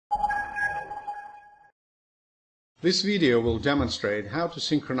This video will demonstrate how to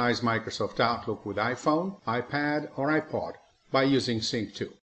synchronize Microsoft Outlook with iPhone, iPad or iPod by using Sync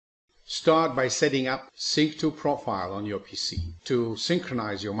 2. Start by setting up Sync 2 profile on your PC to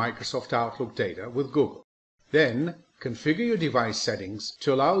synchronize your Microsoft Outlook data with Google. Then, configure your device settings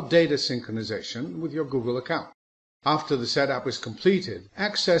to allow data synchronization with your Google account. After the setup is completed,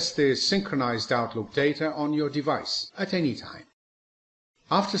 access the synchronized Outlook data on your device at any time.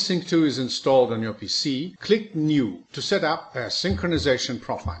 After Sync 2 is installed on your PC, click New to set up a synchronization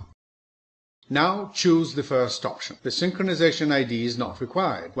profile. Now choose the first option. The synchronization ID is not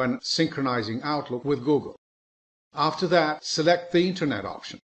required when synchronizing Outlook with Google. After that, select the Internet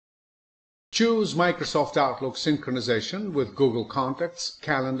option. Choose Microsoft Outlook synchronization with Google Contacts,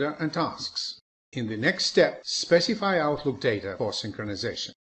 Calendar and Tasks. In the next step, specify Outlook data for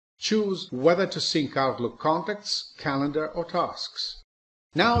synchronization. Choose whether to sync Outlook Contacts, Calendar or Tasks.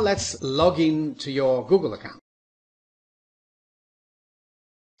 Now let's log in to your Google account.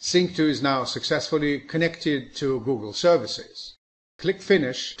 Sync 2 is now successfully connected to Google services. Click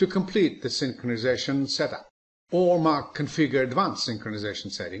Finish to complete the synchronization setup, or mark Configure Advanced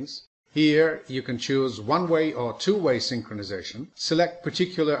Synchronization Settings. Here you can choose one-way or two-way synchronization, select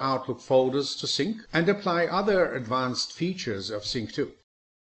particular Outlook folders to sync, and apply other advanced features of Sync 2.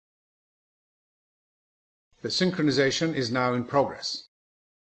 The synchronization is now in progress.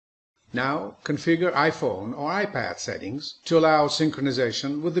 Now, configure iPhone or iPad settings to allow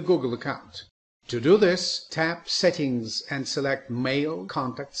synchronization with the Google account. To do this, tap Settings and select Mail,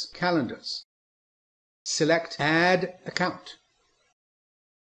 Contacts, Calendars. Select Add Account.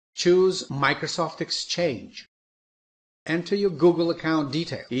 Choose Microsoft Exchange. Enter your Google account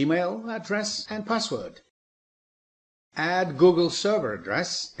detail, email address and password. Add Google server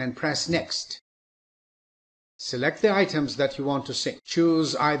address and press Next. Select the items that you want to sync.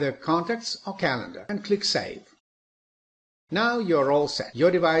 Choose either Contacts or Calendar and click Save. Now you're all set. Your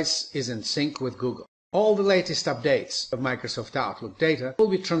device is in sync with Google. All the latest updates of Microsoft Outlook data will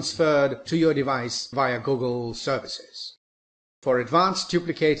be transferred to your device via Google services. For advanced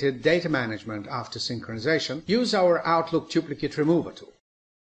duplicated data management after synchronization, use our Outlook Duplicate Remover tool.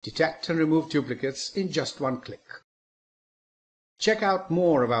 Detect and remove duplicates in just one click. Check out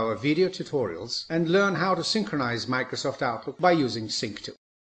more of our video tutorials and learn how to synchronize Microsoft Outlook by using Sync 2.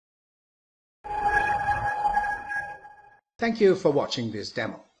 Thank you for watching this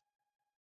demo.